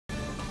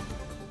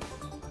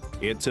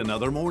It's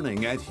another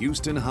morning at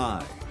Houston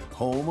High,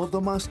 home of the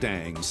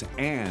Mustangs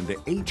and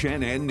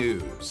HNN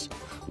News.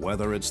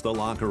 Whether it's the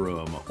locker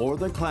room or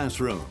the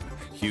classroom,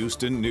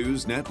 Houston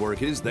News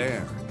Network is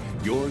there,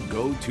 your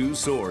go-to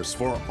source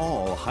for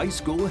all high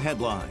school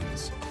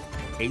headlines.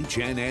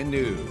 HNN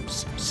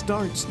News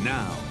starts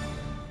now.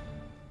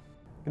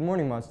 Good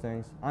morning,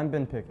 Mustangs. I'm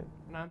Ben Pickett.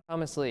 And I'm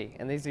Thomas Lee,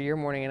 and these are your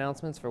morning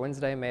announcements for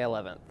Wednesday, May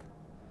 11th.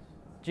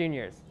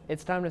 Juniors,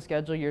 it's time to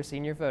schedule your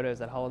senior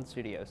photos at Holland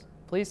Studios.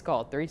 Please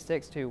call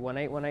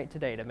 362-1818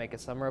 today to make a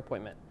summer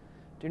appointment.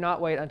 Do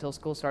not wait until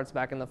school starts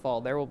back in the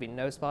fall. There will be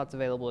no spots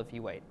available if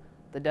you wait.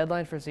 The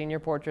deadline for senior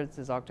portraits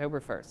is October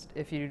 1st.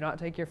 If you do not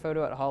take your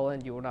photo at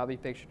Holland, you will not be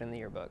pictured in the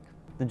yearbook.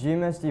 The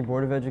GMSD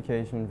Board of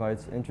Education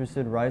invites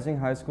interested rising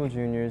high school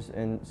juniors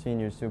and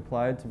seniors to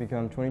apply to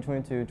become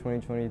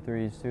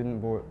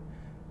 2022-2023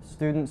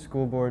 student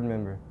school board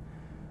member.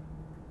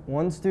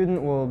 One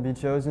student will be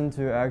chosen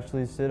to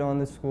actually sit on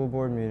the school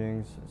board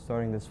meetings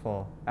starting this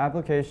fall.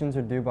 Applications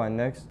are due by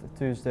next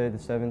Tuesday, the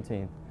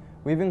 17th.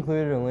 We've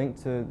included a link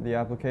to the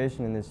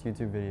application in this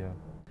YouTube video.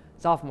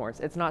 Sophomores,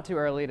 it's not too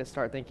early to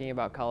start thinking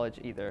about college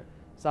either.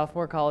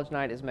 Sophomore College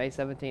Night is May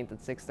 17th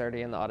at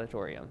 6:30 in the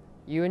auditorium.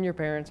 You and your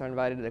parents are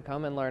invited to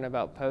come and learn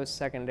about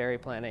post-secondary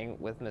planning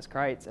with Ms.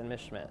 Kreitz and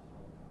Ms. Schmidt.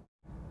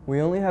 We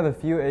only have a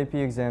few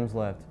AP exams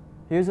left.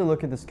 Here's a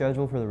look at the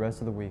schedule for the rest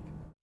of the week.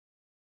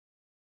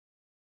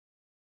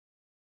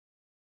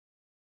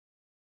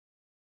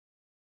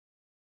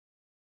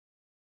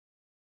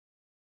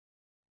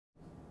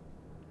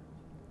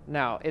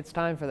 Now, it's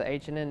time for the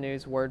HNN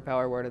News Word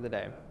Power Word of the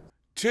Day.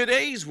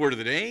 Today's word of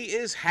the day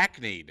is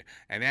hackneyed,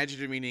 an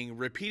adjective meaning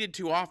repeated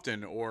too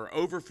often or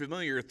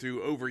overfamiliar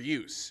through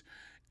overuse.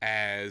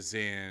 As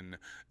in,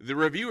 the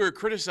reviewer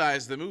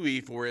criticized the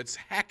movie for its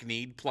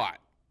hackneyed plot.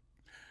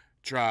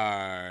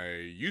 Try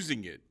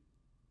using it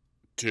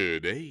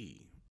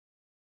today.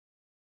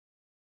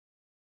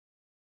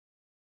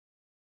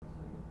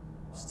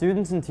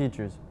 Students and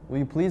teachers, will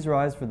you please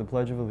rise for the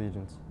Pledge of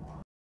Allegiance?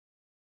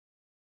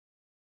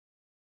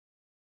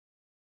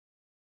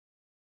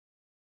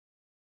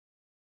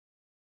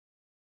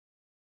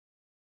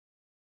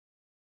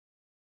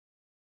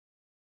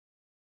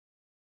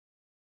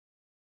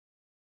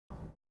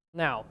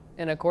 Now,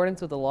 in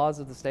accordance with the laws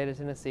of the state of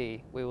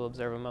Tennessee, we will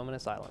observe a moment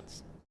of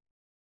silence.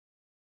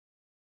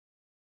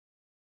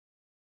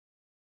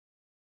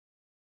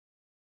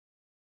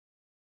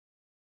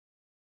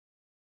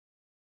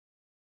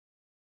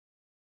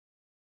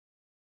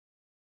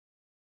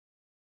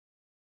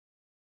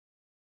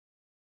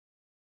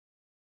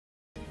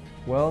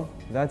 Well,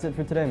 that's it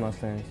for today,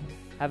 Mustangs.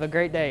 Have a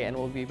great day, and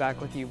we'll be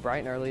back with you bright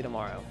and early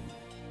tomorrow.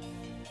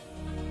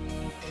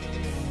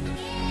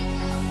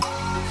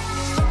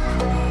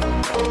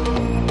 Thank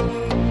you.